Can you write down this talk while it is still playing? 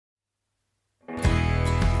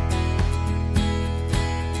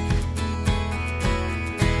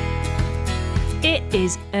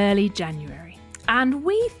is early January, and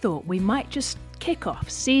we thought we might just kick off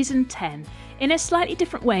season 10 in a slightly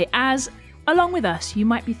different way, as along with us, you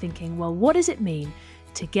might be thinking, well, what does it mean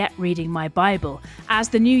to get reading my Bible as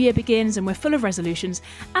the new year begins and we're full of resolutions?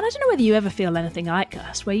 And I don't know whether you ever feel anything like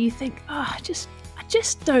us, where you think, I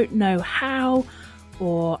just don't know how,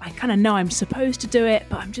 or I kind of know I'm supposed to do it,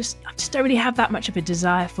 but I just don't really have that much of a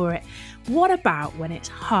desire for it. What about when it's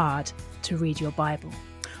hard to read your Bible?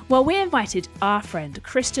 Well, we invited our friend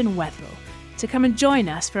Kristen Wetherell to come and join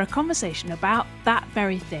us for a conversation about that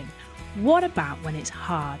very thing. What about when it's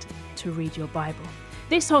hard to read your Bible?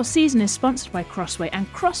 This whole season is sponsored by Crossway,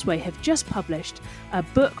 and Crossway have just published a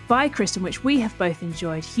book by Kristen, which we have both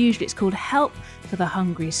enjoyed hugely. It's called Help for the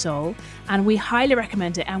Hungry Soul, and we highly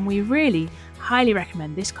recommend it, and we really highly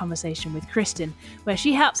recommend this conversation with Kristen, where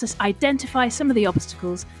she helps us identify some of the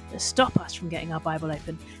obstacles that stop us from getting our Bible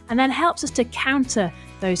open, and then helps us to counter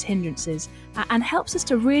those hindrances and helps us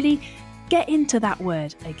to really get into that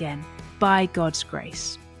word again by God's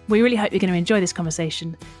grace. We really hope you're going to enjoy this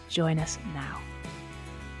conversation. Join us now.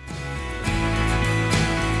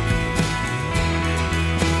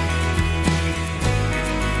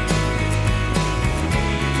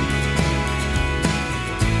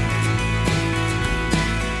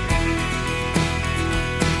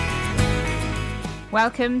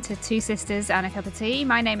 Welcome to Two Sisters and a Cup of Tea.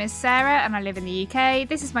 My name is Sarah and I live in the UK.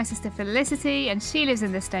 This is my sister Felicity and she lives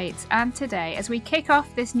in the States. And today, as we kick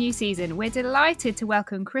off this new season, we're delighted to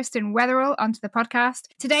welcome Kristen Wetherell onto the podcast.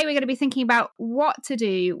 Today, we're going to be thinking about what to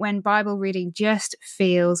do when Bible reading just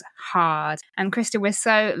feels hard. And Kristen, we're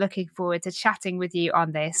so looking forward to chatting with you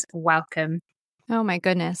on this. Welcome. Oh my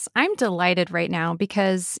goodness. I'm delighted right now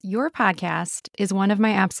because your podcast is one of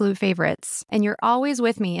my absolute favorites. And you're always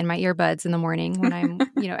with me in my earbuds in the morning when I'm,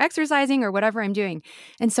 exercising or whatever I'm doing.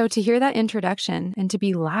 And so to hear that introduction and to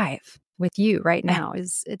be live with you right now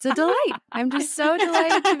it's a delight. I'm just so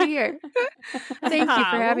delighted to be here. Thank you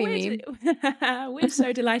for having me. We're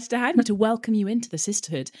so delighted to have you, to welcome you into the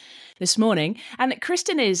sisterhood this morning. And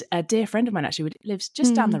Kristen is a dear friend of mine, actually, lives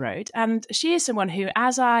just down the road. And she is someone who,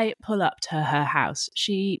 as I pull up to her house,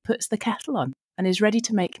 she puts the kettle on and is ready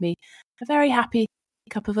to make me a very happy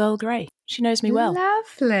cup of Earl Grey. She knows me well.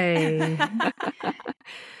 Lovely.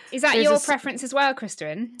 Is that your preference as well,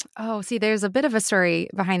 Kristen? Oh, see, there's a bit of a story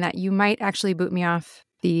behind that. You might actually boot me off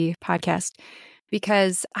the podcast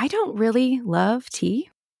because I don't really love tea.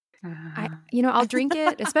 I'll drink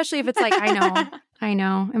it, especially if it's like, I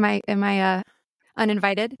know. Am I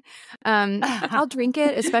uninvited? I'll drink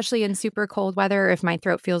it, especially in super cold weather if my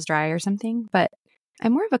throat feels dry or something. But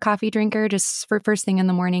I'm more of a coffee drinker, just for first thing in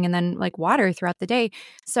the morning, and then like water throughout the day.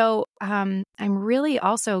 So I'm really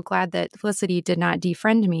also glad that Felicity did not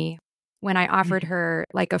defriend me when I offered her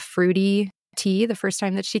like a fruity tea the first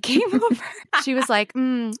time that she came over. She was like,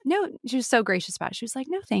 no, she was so gracious about it. She was like,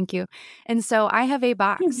 no, thank you. And so I have a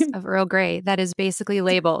box of Earl Grey that is basically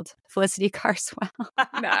labeled Felicity Carswell.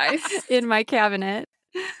 Nice. In my cabinet.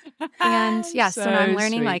 And yes, so I'm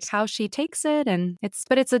learning sweet. like how she takes it, and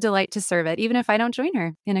it's a delight to serve it, even if I don't join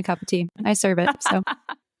her in a cup of tea. I serve it. So,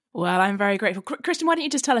 well, I'm very grateful. Kristen, why don't you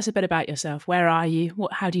just tell us a bit about yourself? Where are you?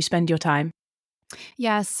 How do you spend your time?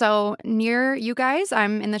 yeah, so near you guys,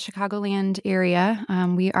 I'm in the Chicagoland area.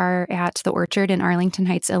 We are at the Orchard in Arlington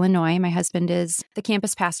Heights, Illinois. My husband is the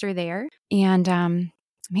campus pastor there, and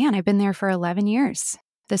I've been there for 11 years.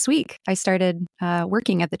 This week, I started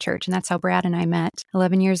working at the church, and that's how Brad and I met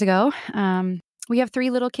 11 years ago. We have 3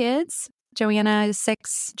 little kids. Joanna is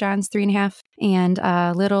 6, John's 3.5,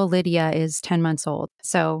 and little Lydia is 10 months old.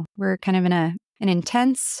 So we're kind of in an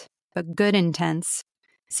intense, but good intense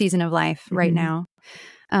season of life right now.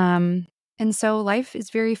 And so life is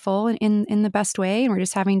very full in the best way, and we're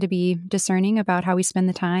just having to be discerning about how we spend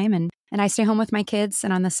the time. And I stay home with my kids,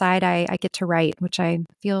 and on the side, I get to write, which I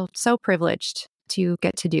feel so privileged to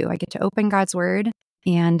get to do. I get to open God's word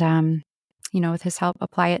and, with his help,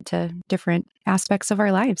 apply it to different aspects of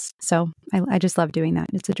our lives. So I just love doing that.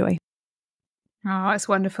 It's a joy. Oh, it's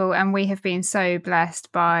wonderful. And we have been so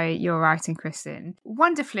blessed by your writing, Kristen.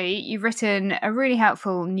 Wonderfully, you've written a really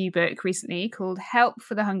helpful new book recently called Help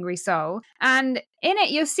for the Hungry Soul. And in it,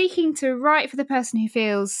 you're seeking to write for the person who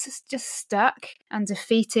feels just stuck and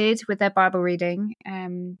defeated with their Bible reading,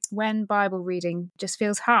 when Bible reading just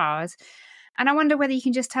feels hard. And I wonder whether you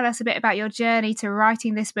can just tell us a bit about your journey to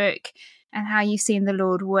writing this book and how you've seen the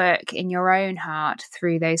Lord work in your own heart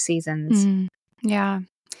through those seasons. Yeah.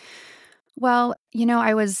 Well,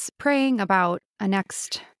 I was praying about a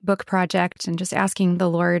next book project and just asking the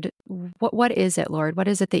Lord, what is it, Lord? What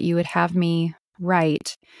is it that you would have me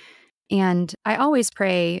write? And I always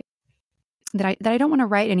pray that I don't want to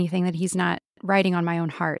write anything that he's not writing on my own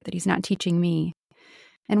heart, that he's not teaching me.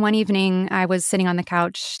 And one evening I was sitting on the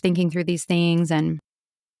couch thinking through these things, and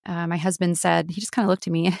my husband said, he just kind of looked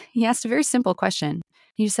at me. He asked a very simple question.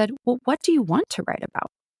 He said, well, what do you want to write about?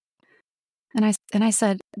 And I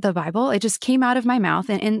said, the Bible. It just came out of my mouth.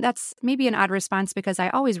 And that's maybe an odd response because I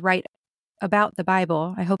always write about the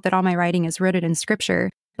Bible. I hope that all my writing is rooted in Scripture.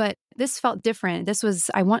 But this felt different.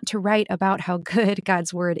 I want to write about how good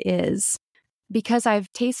God's Word is because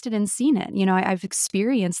I've tasted and seen it. I've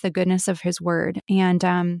experienced the goodness of His Word.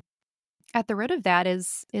 And at the root of that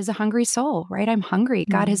is a hungry soul, right? I'm hungry.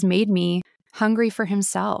 God has made me hungry for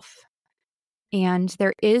Himself. And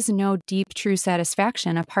there is no deep, true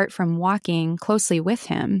satisfaction apart from walking closely with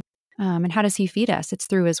Him. And how does He feed us? It's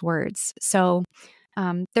through His words. So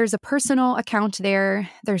there's a personal account there.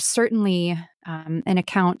 There's certainly an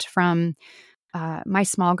account from my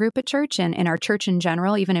small group at church and our church in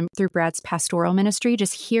general, even through Brad's pastoral ministry,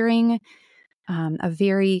 just hearing a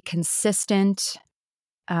very consistent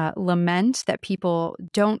lament that people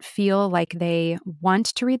don't feel like they want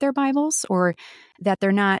to read their Bibles or that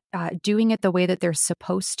they're not doing it the way that they're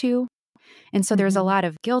supposed to. And so there's a lot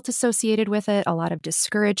of guilt associated with it, a lot of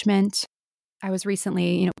discouragement. I was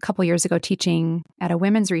recently, a couple years ago, teaching at a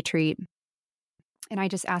women's retreat, and I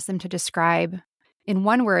just asked them to describe in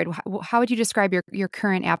one word, how would you describe your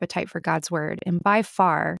current appetite for God's Word? And by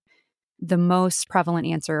far, the most prevalent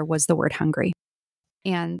answer was the word hungry.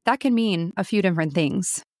 And that can mean a few different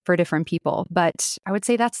things for different people. But I would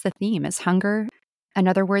say that's the theme, is hunger.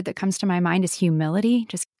 Another word that comes to my mind is humility,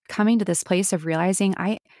 just coming to this place of realizing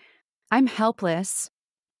I'm helpless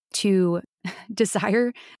to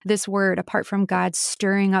desire this word apart from God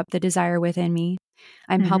stirring up the desire within me.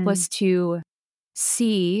 I'm helpless to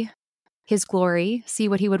see His glory, see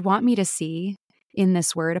what He would want me to see in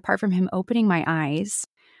this word apart from Him opening my eyes.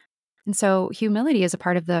 And so humility is a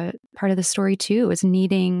part of the story too, is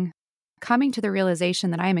coming to the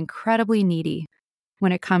realization that I am incredibly needy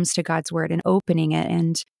when it comes to God's Word and opening it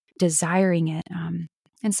and desiring it.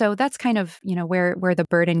 And so that's kind of, where the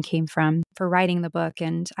burden came from for writing the book.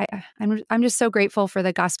 And I'm just so grateful for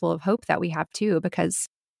the gospel of hope that we have too, because,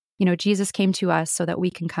 Jesus came to us so that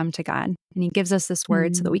we can come to God, and He gives us this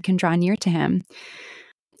word so that we can draw near to Him.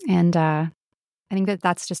 And I think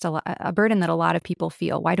that's just a burden that a lot of people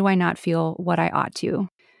feel. Why do I not feel what I ought to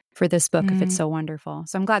for this book if it's so wonderful?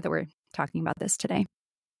 So I'm glad that we're talking about this today.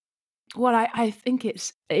 Well, I think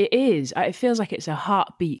it is. It feels like it's a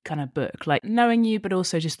heartbeat kind of book, like knowing you, but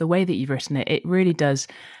also just the way that you've written it. It really does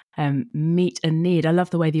meet a need. I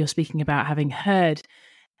love the way that you're speaking about having heard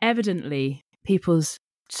evidently people's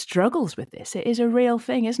struggles with this. It is a real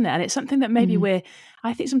thing, isn't it? And it's something that maybe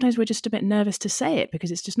I think sometimes we're just a bit nervous to say it because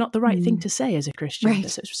it's just not the right thing to say as a Christian. Right.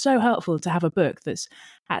 So it's so helpful to have a book that's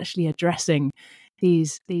actually addressing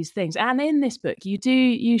these things. And in this book,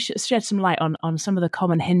 you shed some light on some of the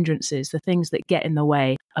common hindrances, the things that get in the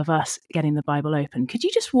way of us getting the Bible open. Could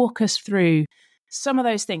you just walk us through some of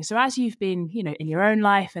those things? So as you've been, in your own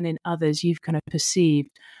life and in others, you've kind of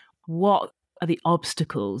perceived what are the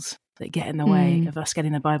obstacles that get in the way of us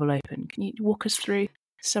getting the Bible open. Can you walk us through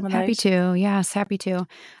some of those? Happy to. Yes, happy to.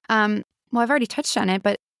 Well, I've already touched on it,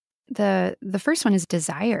 but the first one is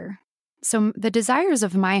desire. So the desires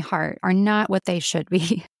of my heart are not what they should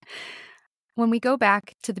be. When we go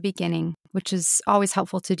back to the beginning, which is always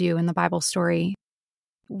helpful to do in the Bible story,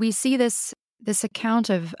 we see this account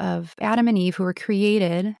of Adam and Eve, who were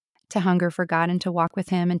created to hunger for God and to walk with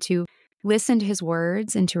Him and to listen to His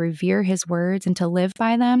words and to revere His words and to live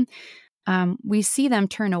by them. We see them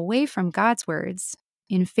turn away from God's words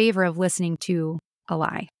in favor of listening to a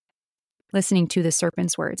lie, listening to the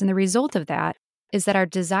serpent's words. And the result of that is that our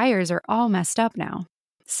desires are all messed up now.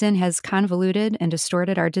 Sin has convoluted and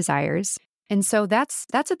distorted our desires. And so that's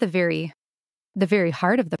at the very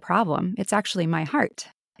heart of the problem. It's actually my heart.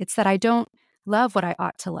 It's that I don't love what I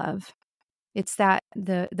ought to love. It's that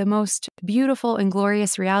the most beautiful and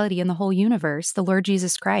glorious reality in the whole universe, the Lord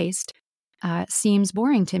Jesus Christ, seems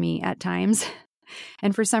boring to me at times.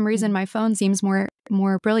 And for some reason, my phone seems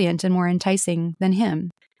more brilliant and more enticing than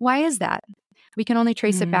Him. Why is that? We can only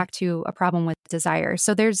trace it back to a problem with desire.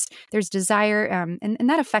 So there's desire, and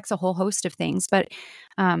that affects a whole host of things. But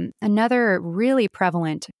another really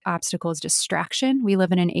prevalent obstacle is distraction. We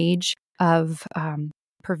live in an age of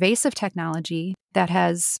pervasive technology that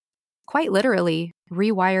has quite literally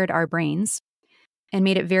rewired our brains and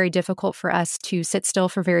made it very difficult for us to sit still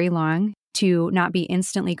for very long, to not be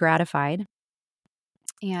instantly gratified.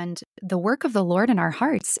 And the work of the Lord in our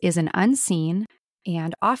hearts is an unseen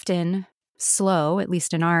and often slow, at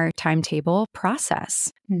least in our timetable,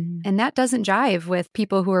 process. Mm. And that doesn't jive with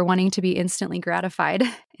people who are wanting to be instantly gratified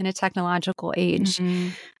in a technological age.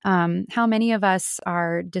 How many of us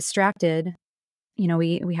are distracted? You know,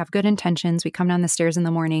 we have good intentions. We come down the stairs in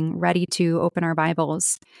the morning, ready to open our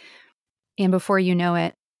Bibles. And before you know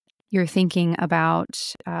it, you're thinking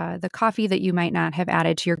about the coffee that you might not have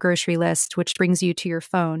added to your grocery list, which brings you to your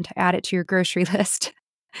phone to add it to your grocery list.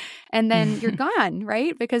 And then you're gone,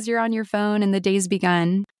 right? Because you're on your phone and the day's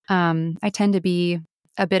begun. I tend to be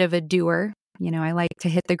a bit of a doer. You know, I like to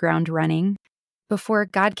hit the ground running before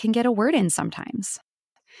God can get a word in sometimes.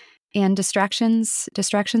 And distractions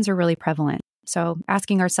are really prevalent. So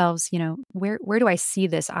asking ourselves, you know, where do I see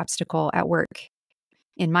this obstacle at work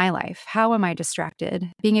in my life? How am I distracted?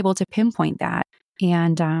 Being able to pinpoint that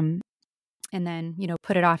and then, you know,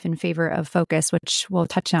 put it off in favor of focus, which we'll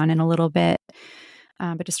touch on in a little bit.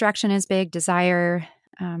 But distraction is big. Desire.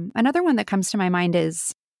 Another one that comes to my mind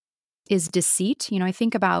is deceit. You know, I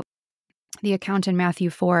think about the account in Matthew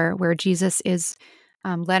 4 where Jesus is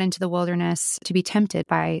led into the wilderness to be tempted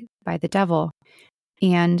by the devil.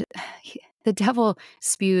 And the devil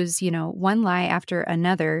spews, you know, one lie after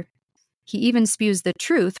another. He even spews the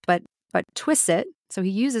truth, but twists it. So he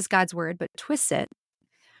uses God's word, but twists it.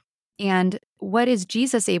 And what is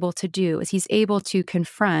Jesus able to do is he's able to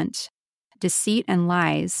confront deceit and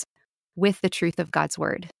lies with the truth of God's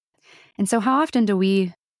word. And so how often do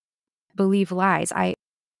we believe lies? I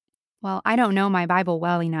don't know my Bible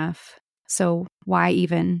well enough, so why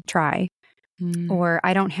even try? Or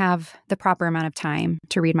I don't have the proper amount of time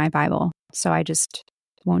to read my Bible, so I just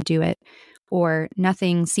won't do it. Or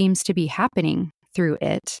nothing seems to be happening through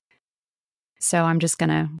it, so I'm just going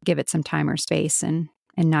to give it some time or space and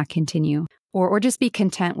not continue. Or just be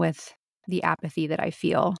content with the apathy that I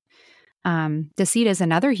feel. Deceit is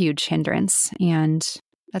another huge hindrance, and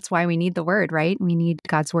that's why we need the word, right? We need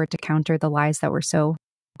God's word to counter the lies that we're so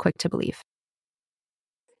quick to believe.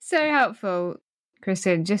 So helpful,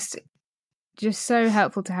 Kristen. Just so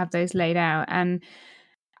helpful to have those laid out. And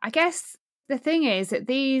I guess the thing is that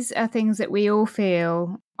these are things that we all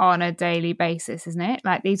feel on a daily basis, isn't it?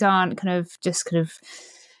 Like these aren't kind of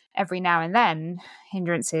every now and then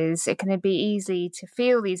hindrances. It can be easy to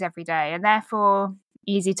feel these every day, and therefore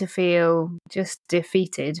easy to feel just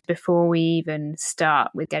defeated before we even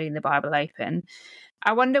start with getting the Bible open.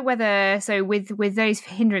 I wonder whether, so with those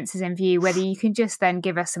hindrances in view, whether you can just then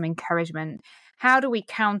give us some encouragement. How do we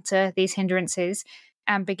counter these hindrances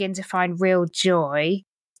and begin to find real joy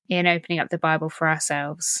in opening up the Bible for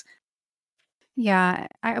ourselves? Yeah,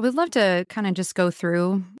 I would love to kind of just go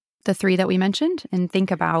through the three that we mentioned and think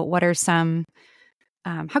about what are some,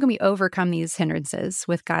 how can we overcome these hindrances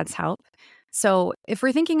with God's help? So if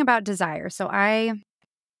we're thinking about desire, so I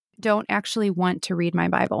don't actually want to read my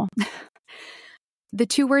Bible. The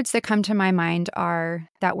two words that come to my mind are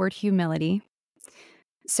that word humility.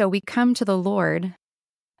 So we come to the Lord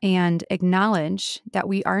and acknowledge that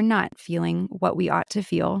we are not feeling what we ought to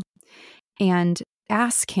feel and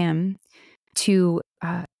ask Him to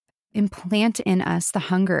implant in us the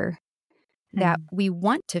hunger that we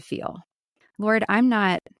want to feel. Lord,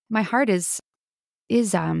 my heart is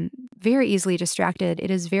very easily distracted. It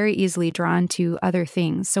is very easily drawn to other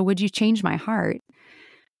things. So would you change my heart?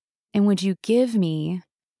 And would you give me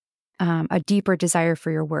a deeper desire for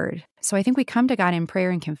your word? So I think we come to God in prayer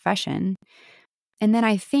and confession. And then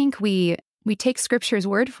I think we take Scripture's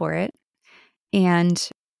word for it and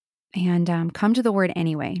come to the word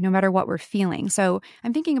anyway, no matter what we're feeling. So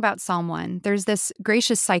I'm thinking about Psalm 1. There's this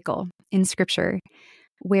gracious cycle in Scripture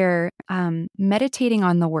where meditating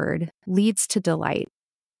on the word leads to delight.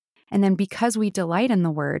 And then because we delight in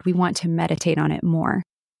the word, we want to meditate on it more.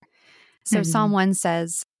 So Psalm 1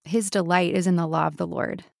 says, his delight is in the law of the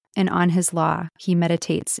Lord, and on his law he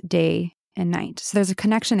meditates day and night. So there's a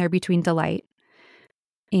connection there between delight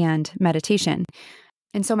and meditation.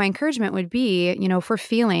 And so my encouragement would be, if we're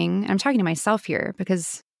feeling, I'm talking to myself here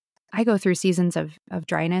because I go through seasons of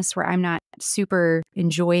dryness where I'm not super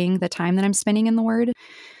enjoying the time that I'm spending in the Word.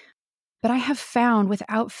 But I have found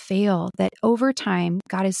without fail that over time,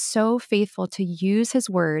 God is so faithful to use His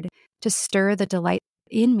Word to stir the delight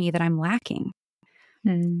in me that I'm lacking.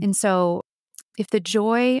 And so if the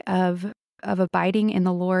joy of abiding in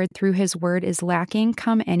the Lord through His Word is lacking,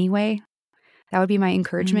 come anyway. That would be my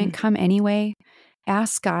encouragement. Come anyway.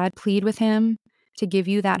 Ask God, plead with Him to give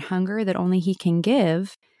you that hunger that only He can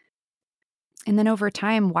give. And then over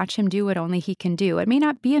time, watch Him do what only He can do. It may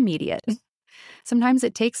not be immediate. Sometimes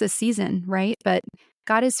it takes a season, right? But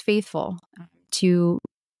God is faithful to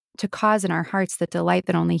cause in our hearts the delight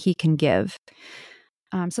that only He can give.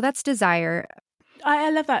 So that's desire. I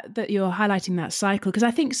love that you're highlighting that cycle, because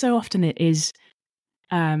I think so often it is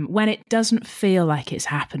when it doesn't feel like it's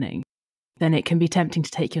happening, then it can be tempting to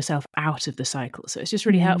take yourself out of the cycle. So it's just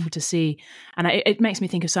really helpful to see, and it makes me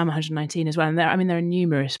think of Psalm 119 as well. And there are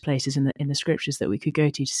numerous places in the scriptures that we could go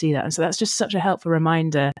to see that. And so that's just such a helpful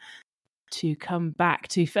reminder to come back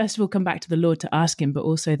to the Lord to ask him, but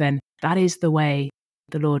also then that is the way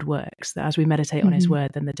the Lord works. That as we meditate on his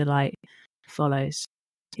word, then the delight follows.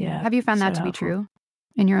 Yeah. Have you found that to be true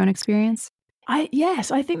in your own experience? Yes,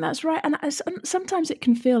 I think that's right. And sometimes it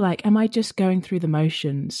can feel like, am I just going through the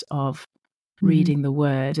motions of reading the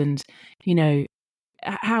word? And,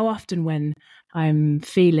 how often when I'm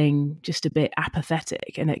feeling just a bit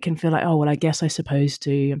apathetic, and it can feel like, oh, well, I guess I'm supposed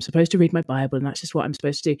to read my Bible, and that's just what I'm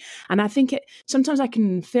supposed to do. And I think sometimes I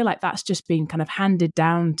can feel like that's just been kind of handed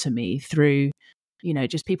down to me through,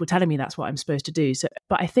 just people telling me that's what I'm supposed to do. So,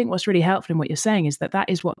 but I think what's really helpful in what you're saying is that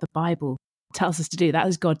is what the Bible tells us to do. That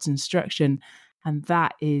is God's instruction. And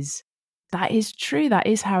that is true. That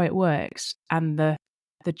is how it works. And the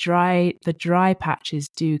dry patches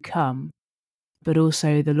do come, but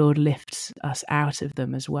also the Lord lifts us out of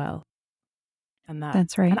them as well. And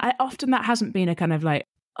that's right. And often that hasn't been a kind of like,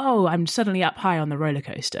 oh, I'm suddenly up high on the roller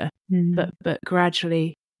coaster, but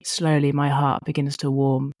gradually, slowly, my heart begins to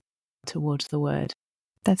warm towards the word.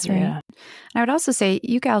 That's right. Yeah. I would also say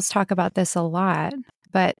you gals talk about this a lot,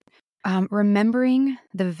 but remembering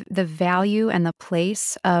the value and the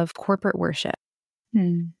place of corporate worship,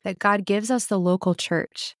 that God gives us the local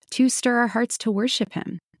church to stir our hearts to worship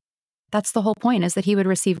him. That's the whole point, is that he would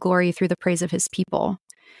receive glory through the praise of his people,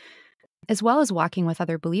 as well as walking with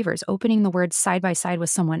other believers, opening the word side by side with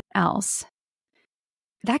someone else.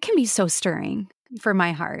 That can be so stirring for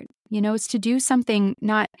my heart. It's to do something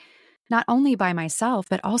not only by myself,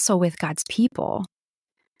 but also with God's people.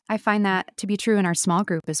 I find that to be true in our small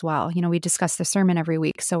group as well. We discuss the sermon every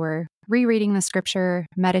week, so we're rereading the scripture,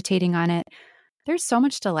 meditating on it. There's so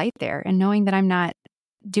much delight there, and knowing that I'm not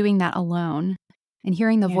doing that alone, and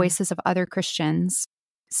hearing the voices of other Christians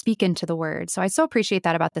speak into the word. So I so appreciate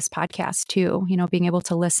that about this podcast too, being able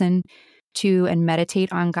to listen to and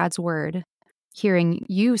meditate on God's word. Hearing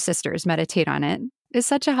you sisters meditate on it is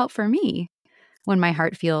such a help for me when my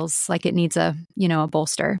heart feels like it needs a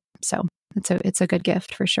bolster. So it's a good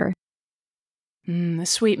gift for sure. The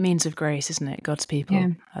sweet means of grace, isn't it? God's people. Yeah.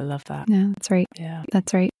 I love that. Yeah, that's right. Yeah,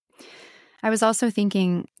 that's right. I was also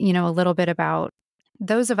thinking, a little bit about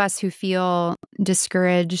those of us who feel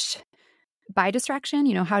discouraged by distraction.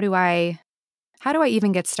 How do I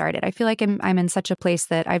even get started? I feel like I'm in such a place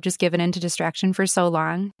that I've just given into distraction for so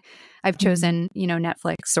long. I've chosen,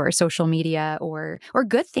 Netflix or social media or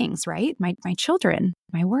good things, right? My children,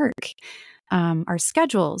 my work, our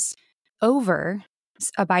schedules, over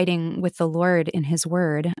abiding with the Lord in his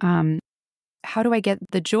word. How do I get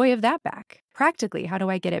the joy of that back? Practically, how do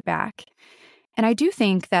I get it back? And I do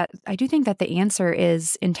think that the answer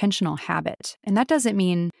is intentional habit. And that doesn't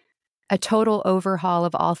mean a total overhaul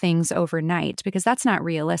of all things overnight, because that's not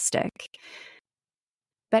realistic.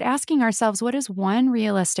 But asking ourselves, what is one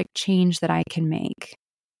realistic change that I can make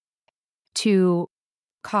to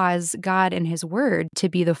cause God and his word to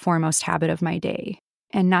be the foremost habit of my day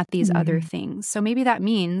and not these other things? So maybe that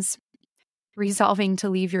means resolving to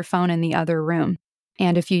leave your phone in the other room.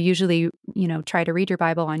 And if you usually, try to read your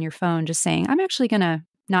Bible on your phone, just saying, I'm actually going to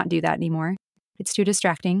not do that anymore. It's too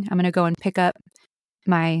distracting. I'm going to go and pick up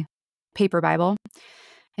my paper Bible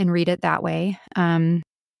and read it that way.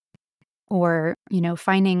 Or,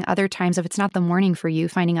 finding other times, if it's not the morning for you,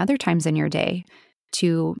 finding other times in your day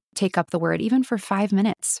to take up the word, even for 5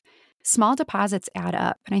 minutes. Small deposits add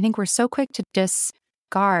up. And I think we're so quick to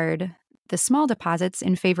discard the small deposits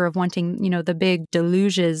in favor of wanting, the big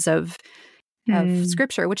deluges of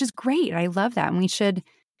scripture, which is great. I love that. And we should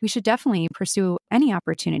definitely pursue any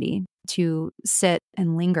opportunity to sit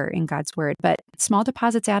and linger in God's word. But small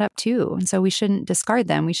deposits add up too. And so we shouldn't discard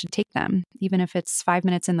them. We should take them, even if it's 5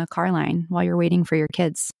 minutes in the car line while you're waiting for your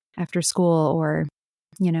kids after school, or,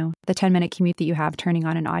 the 10-minute commute that you have, turning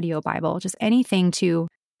on an audio Bible, just anything to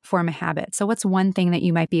form a habit. So what's one thing that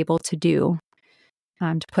you might be able to do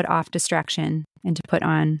to put off distraction and to put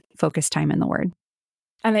on focus time in the word?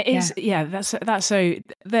 And it is, that's so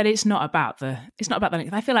that it's not about the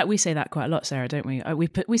length. I feel like we say that quite a lot, Sarah, don't we?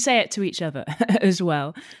 We say it to each other as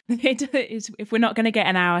well. If we're not going to get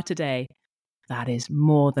an hour today, that is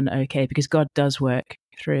more than okay, because God does work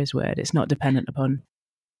through his word. It's not dependent upon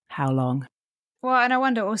how long. Well, and I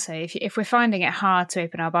wonder also if we're finding it hard to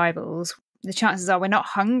open our Bibles, the chances are we're not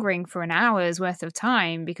hungering for an hour's worth of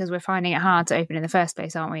time because we're finding it hard to open in the first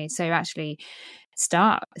place, aren't we? So actually,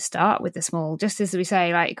 start with the small, just as we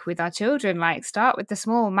say, like with our children, like start with the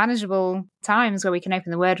small, manageable times where we can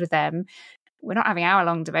open the word with them. We're not having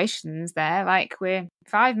hour-long devotions there. Like we're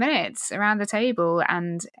 5 minutes around the table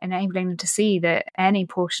and enabling them to see that any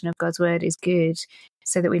portion of God's word is good,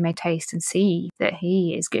 so that we may taste and see that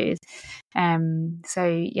he is good. So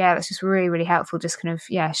yeah, that's just really, really helpful. Just kind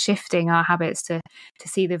of, shifting our habits to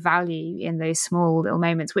see the value in those small little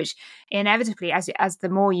moments, which inevitably, as the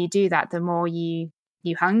more you do that, the more you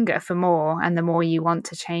hunger for more, and the more you want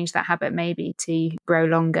to change that habit, maybe to grow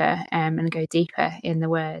longer and go deeper in the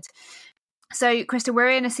word. So, Kristen, we're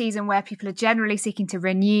in a season where people are generally seeking to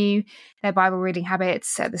renew their Bible reading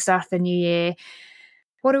habits at the start of the new year.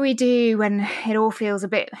 What do we do when it all feels a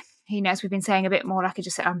bit, as we've been saying, a bit more like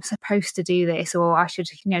I'm supposed to do this, or I should,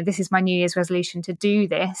 this is my New Year's resolution to do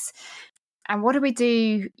this. And what do we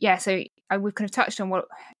do? Yeah, so we've kind of touched on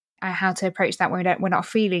how to approach that when we're not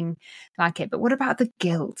feeling like it. But what about the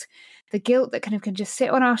guilt? The guilt that kind of can just sit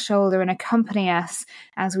on our shoulder and accompany us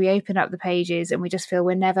as we open up the pages, and we just feel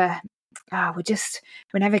we're never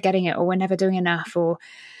getting it, or we're never doing enough, or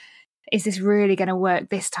is this really going to work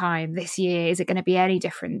this time, this year? Is it going to be any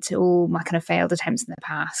different to all my kind of failed attempts in the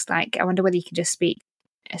past? Like, I wonder whether you can just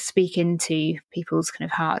speak into people's kind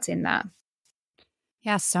of hearts in that.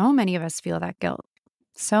 Yeah, so many of us feel that guilt.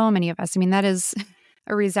 So many of us. I mean, that is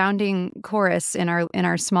a resounding chorus in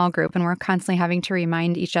our small group, and we're constantly having to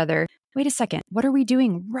remind each other, wait a second, what are we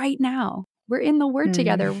doing right now? We're in the Word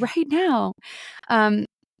together right now.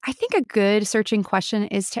 I think a good searching question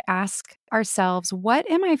is to ask ourselves, what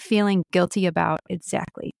am I feeling guilty about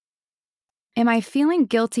exactly? Am I feeling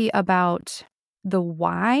guilty about the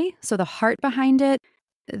why, so the heart behind it,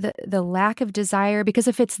 the lack of desire? Because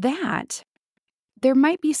if it's that, there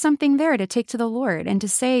might be something there to take to the Lord and to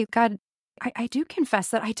say, God, I do confess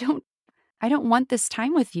that I don't want this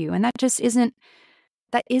time with you, and that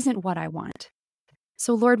isn't what I want.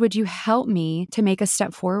 So Lord, would you help me to make a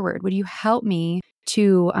step forward? Would you help me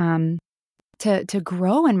to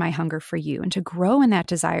grow in my hunger for you, and to grow in that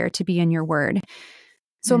desire to be in your word?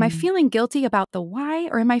 So am I feeling guilty about the why,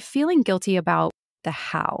 or am I feeling guilty about the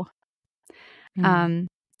how?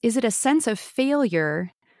 Is it a sense of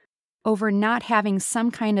failure over not having some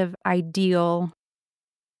kind of ideal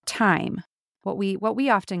time, what we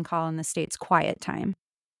often call in the States quiet time?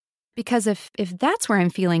 Because if that's where I'm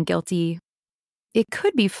feeling guilty, it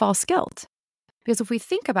could be false guilt. Because if we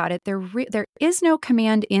think about it, there is no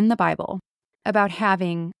command in the Bible about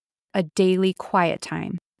having a daily quiet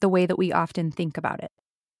time the way that we often think about it.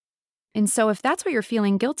 And so if that's what you're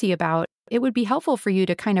feeling guilty about, it would be helpful for you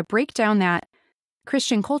to kind of break down that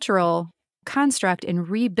Christian cultural construct and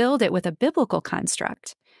rebuild it with a biblical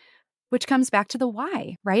construct, which comes back to the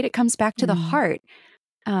why, right? It comes back to the heart.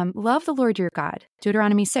 Love the Lord your God,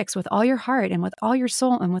 Deuteronomy 6, with all your heart and with all your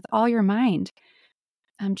soul and with all your mind.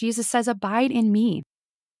 Jesus says, abide in me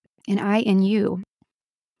and I in you.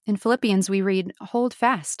 In Philippians, we read, hold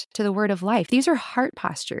fast to the word of life. These are heart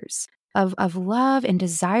postures of love and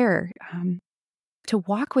desire to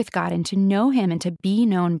walk with God and to know him and to be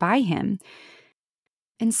known by him.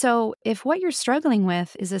 And so if what you're struggling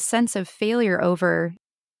with is a sense of failure over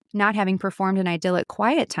not having performed an idyllic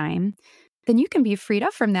quiet time, then you can be freed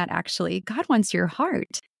up from that, actually. God wants your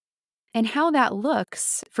heart. And how that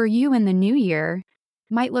looks for you in the new year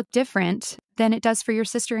might look different than it does for your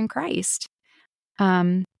sister in Christ.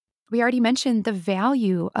 We already mentioned the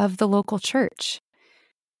value of the local church.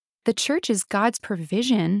 The church is God's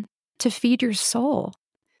provision to feed your soul.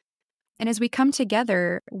 And as we come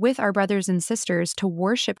together with our brothers and sisters to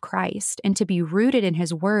worship Christ and to be rooted in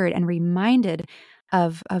his word and reminded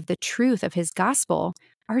of the truth of his gospel,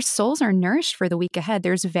 our souls are nourished for the week ahead.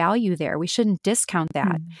 There's value there. We shouldn't discount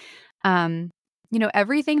that.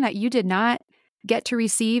 Everything that you did not get to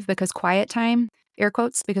receive because quiet time, air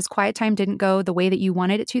quotes, because quiet time didn't go the way that you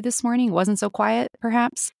wanted it to this morning, it wasn't so quiet,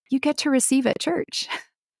 perhaps, you get to receive at church.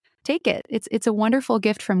 Take it. It's a wonderful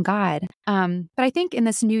gift from God. But I think in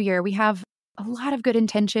this new year, we have a lot of good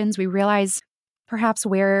intentions. We realize perhaps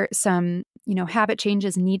where some, habit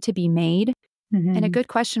changes need to be made. And a good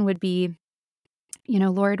question would be,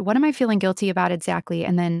 Lord, what am I feeling guilty about exactly?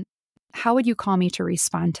 And then how would you call me to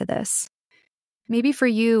respond to this? Maybe for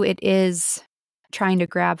you, it is trying to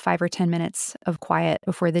grab 5 or 10 minutes of quiet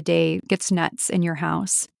before the day gets nuts in your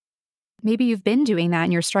house. Maybe you've been doing that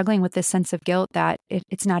and you're struggling with this sense of guilt that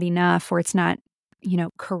it's not enough or it's not,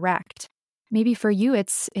 correct. Maybe for you,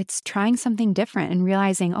 it's trying something different and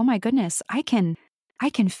realizing, oh my goodness, I can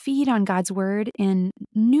feed on God's word in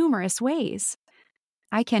numerous ways.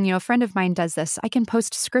 I can, a friend of mine does this. I can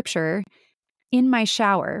post scripture in my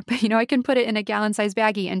shower, but I can put it in a gallon-sized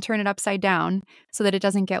baggie and turn it upside down so that it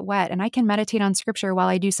doesn't get wet. And I can meditate on scripture while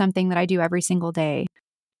I do something that I do every single day.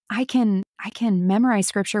 I can memorize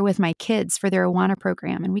scripture with my kids for their Awana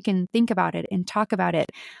program, and we can think about it and talk about it.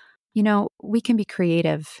 We can be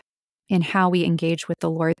creative in how we engage with the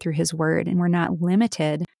Lord through his word, and we're not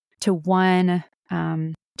limited to one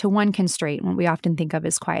constraint, what we often think of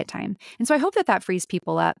as quiet time. And so I hope that frees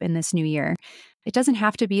people up in this new year. It doesn't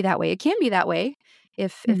have to be that way. It can be that way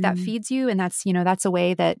if that feeds you, and that's a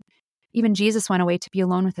way that even Jesus went away to be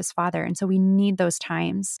alone with his Father. And so we need those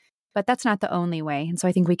times, but that's not the only way. And so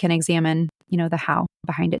I think we can examine, the how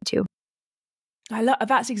behind it too.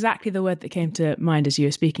 That's exactly the word that came to mind as you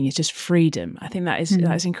were speaking. It's just freedom. I think that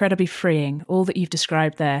is incredibly freeing, all that you've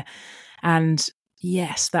described there. And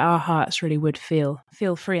yes, that our hearts really would feel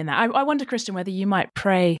free in that. I wonder, Kristen, whether you might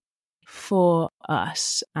pray for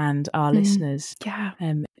us and our listeners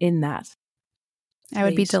in that. Please. I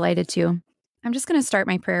would be delighted to. I'm just going to start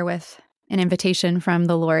my prayer with an invitation from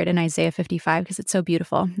the Lord in Isaiah 55 because it's so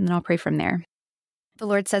beautiful, and then I'll pray from there. The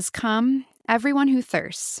Lord says, "Come, everyone who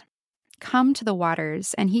thirsts. Come to the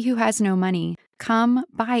waters, and he who has no money, come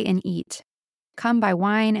buy and eat. Come buy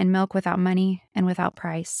wine and milk without money and without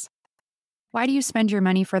price. Why do you spend your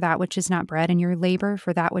money for that which is not bread, and your labor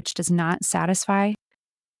for that which does not satisfy?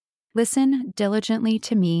 Listen diligently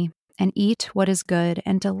to me, and eat what is good,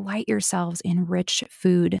 and delight yourselves in rich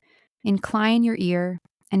food. Incline your ear,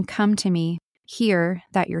 and come to me. Hear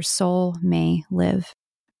that your soul may live."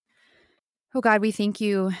 Oh God, we thank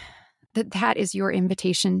you that is your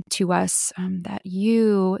invitation to us, that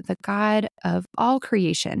you, the God of all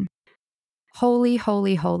creation, holy,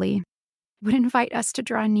 holy, holy, would invite us to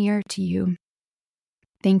draw near to you.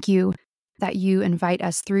 Thank you that you invite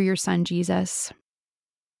us through your Son, Jesus,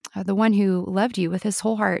 the one who loved you with his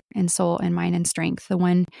whole heart and soul and mind and strength, the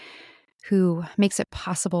one who makes it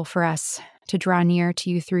possible for us to draw near to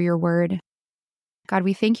you through your word. God,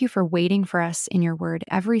 we thank you for waiting for us in your word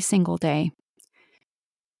every single day.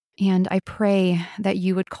 And I pray that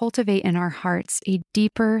you would cultivate in our hearts a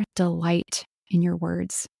deeper delight in your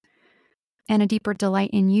words and a deeper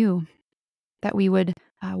delight in you, that we would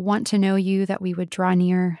want to know you, that we would draw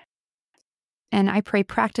near. And I pray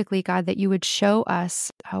practically, God, that you would show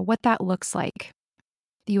us what that looks like.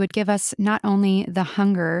 That you would give us not only the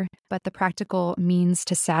hunger, but the practical means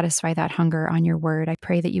to satisfy that hunger on your word. I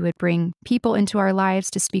pray that you would bring people into our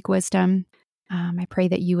lives to speak wisdom. I pray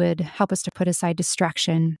that you would help us to put aside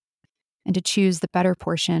distraction and to choose the better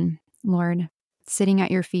portion, Lord, sitting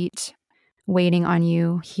at your feet, waiting on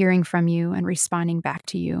you, hearing from you, and responding back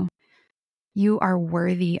to you. You are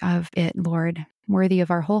worthy of it, Lord, worthy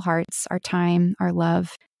of our whole hearts, our time, our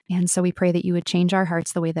love. And so we pray that you would change our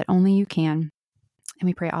hearts the way that only you can. And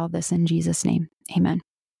we pray all of this in Jesus' name. Amen.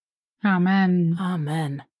 Amen.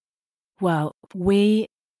 Amen. Well, we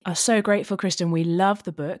are so grateful, Kristen. We love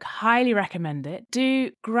the book. Highly recommend it. Do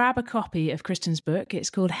grab a copy of Kristen's book. It's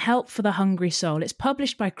called Help for the Hungry Soul. It's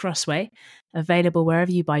published by Crossway, available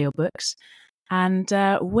wherever you buy your books. And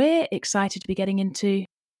we're excited to be getting into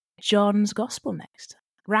John's Gospel next.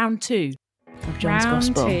 Round 2 of John's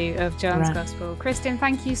Gospel. Round 2 of John's Gospel. Kristen,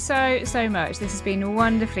 thank you so much. This has been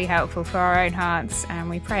wonderfully helpful for our own hearts, and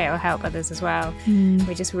we pray it will help others as well.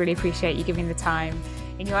 We just really appreciate you giving the time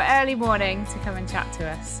in your early morning to come and chat to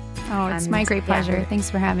us. Oh, it's my great pleasure. Yeah.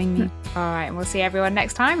 Thanks for having me. All right, and we'll see everyone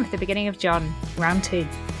next time at the beginning of John, round 2.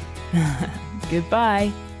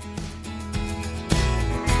 Goodbye.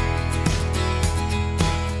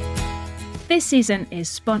 This season is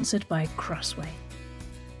sponsored by Crossway.